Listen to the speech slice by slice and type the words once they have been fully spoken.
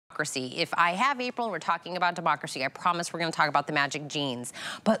democracy. If I have April and we're talking about democracy, I promise we're gonna talk about the magic jeans.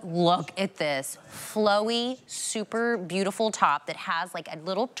 But look at this flowy, super beautiful top that has like a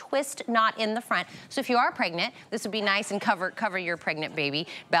little twist knot in the front. So if you are pregnant, this would be nice and cover your pregnant baby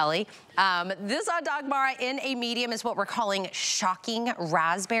belly. This on Dagmara in a medium is what we're calling shocking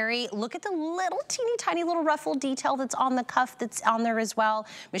raspberry. Look at the little teeny tiny little ruffle detail that's on the cuff that's on there as well.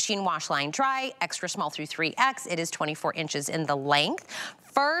 Machine wash, line dry, extra small through 3X. It is 24 inches in the length.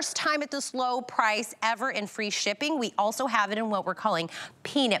 First time at this low price ever in free shipping. We also have it in what we're calling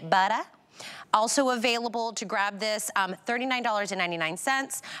peanut butter. Also available to grab this,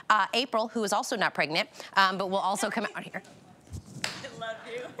 $39.99. April, who is also not pregnant, but will also come out here. I love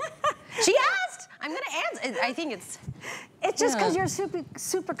you. She asked. I'm gonna answer. I think it's just because you're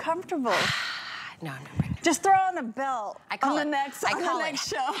super comfortable. No, I'm not pregnant. Just throw on a belt. I call on the next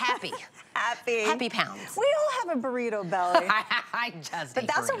show. Happy. Happy pounds. We all have a burrito belly. But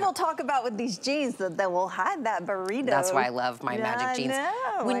that's what we'll talk about with these jeans, that will hide that burrito. That's why I love my magic jeans.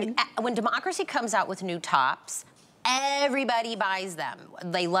 When Democracy comes out with new tops, everybody buys them.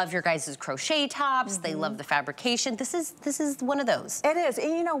 They love your guys' crochet tops. They love the fabrication. This is one of those. It is,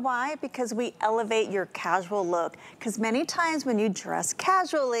 and you know why? Because we elevate your casual look. Because many times when you dress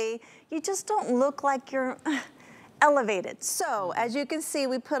casually, you just don't look like you're elevated. So as you can see,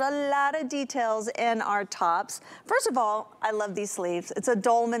 we put a lot of details in our tops. First of all, I love these sleeves. It's a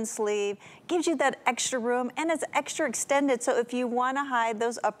dolman sleeve, gives you that extra room, and it's extra extended. So if you want to hide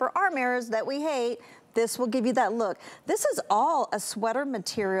those upper arm areas that we hate, this will give you that look. This is all a sweater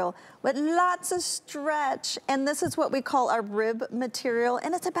material with lots of stretch, and this is what we call our rib material,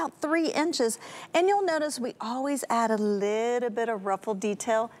 and it's about 3 inches. And you'll notice we always add a little bit of ruffle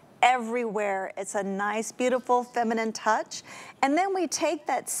detail everywhere. It's a nice, beautiful, feminine touch. And then we take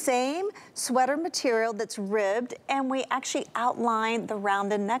that same sweater material that's ribbed and we actually outline the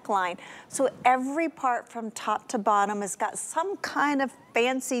rounded neckline. So every part from top to bottom has got some kind of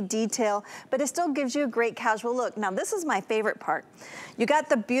fancy detail, but it still gives you a great casual look. Now this is my favorite part. You got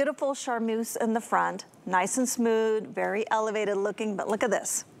the beautiful charmeuse in the front, nice and smooth, very elevated looking, but look at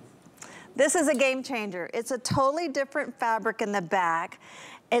this. This is a game changer. It's a totally different fabric in the back.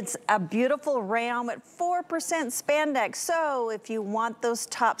 It's a beautiful rayon with 4% spandex. So if you want those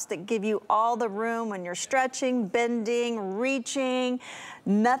tops that give you all the room when you're stretching, bending, reaching,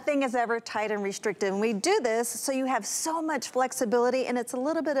 nothing is ever tight and restricted. And we do this so you have so much flexibility, and it's a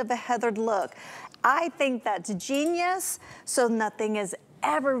little bit of a heathered look. I think that's genius, so nothing is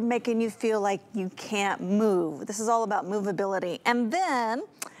ever making you feel like you can't move. This is all about movability. And then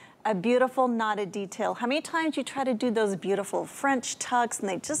a beautiful knotted detail. How many times you try to do those beautiful French tucks and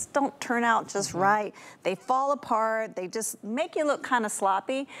they just don't turn out just right? They fall apart. They just make you look kind of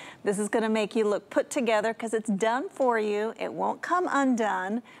sloppy. This is going to make you look put together because it's done for you. It won't come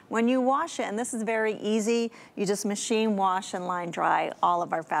undone when you wash it. And this is very easy. You just machine wash and line dry all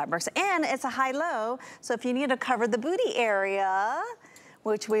of our fabrics. And it's a high-low, so if you need to cover the booty area,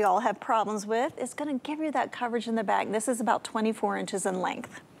 which we all have problems with, it's going to give you that coverage in the back. This is about 24 inches in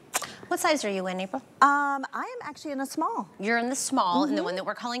length. What size are you in, April? I am actually in a small. You're in the small, and the one that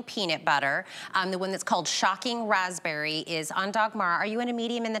we're calling peanut butter. The one that's called shocking raspberry is on Dagmara. Are you in a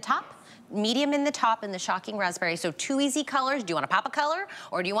medium in the top? Medium in the top and the shocking raspberry. So 2 easy colors. Do you want a pop of color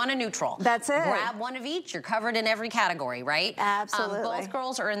or do you want a neutral? That's it. Grab one of each. You're covered in every category, right? Absolutely. Both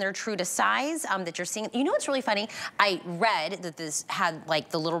girls are in their true to size that you're seeing. You know what's really funny? I read that this had like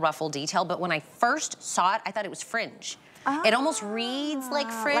the little ruffle detail, but when I first saw it, I thought it was fringe. It almost reads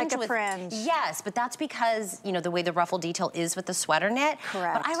like fringe. Like a fringe. Yes, but that's because, you know, the way the ruffle detail is with the sweater knit.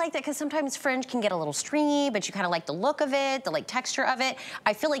 Correct. But I like that because sometimes fringe can get a little stringy, but you kind of like the look of it, the like texture of it.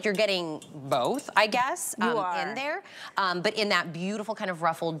 I feel like you're getting both, I guess, in there. But in that beautiful kind of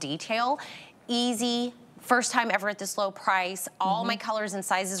ruffled detail. Easy. First time ever at this low price. All my colors and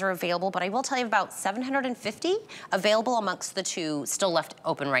sizes are available, but I will tell you about 750 available amongst the two still left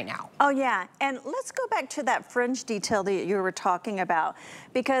open right now. Oh yeah, and let's go back to that fringe detail that you were talking about,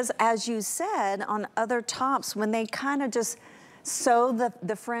 because as you said, on other tops, when they kind of just sew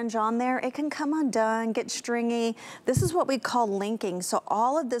the fringe on there, it can come undone, get stringy. This is what we call linking. So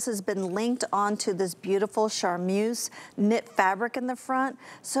all of this has been linked onto this beautiful charmeuse knit fabric in the front.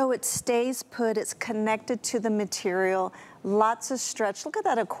 So it stays put, it's connected to the material. Lots of stretch. Look at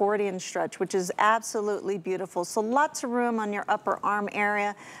that accordion stretch, which is absolutely beautiful. So lots of room on your upper arm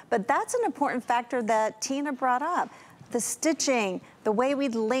area. But that's an important factor that Tina brought up. The stitching, the way we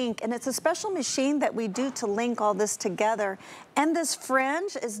link, and it's a special machine that we do to link all this together. And this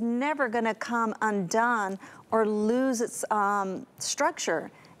fringe is never gonna come undone or lose its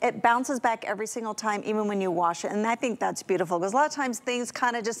structure. it bounces back every single time, even when you wash it. And I think that's beautiful, because a lot of times things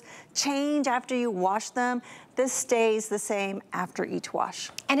kind of just change after you wash them. This stays the same after each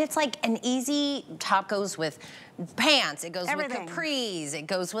wash. And it's like an easy top. Goes with pants, it goes Everything. with capris, it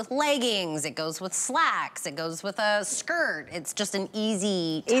goes with leggings, it goes with slacks, it goes with a skirt. It's just an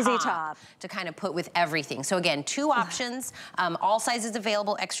easy top to kind of put with everything. So again, 2 options, all sizes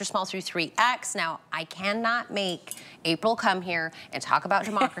available, extra small through 3X. Now, I cannot make April come here and talk about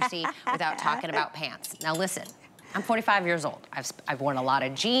democracy without talking about pants. Now listen, I'm 45 years old. I've worn a lot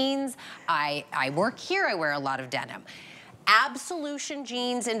of jeans. I work here, I wear a lot of denim. Absolution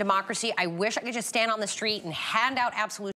jeans in democracy. I wish I could just stand on the street and hand out Absolution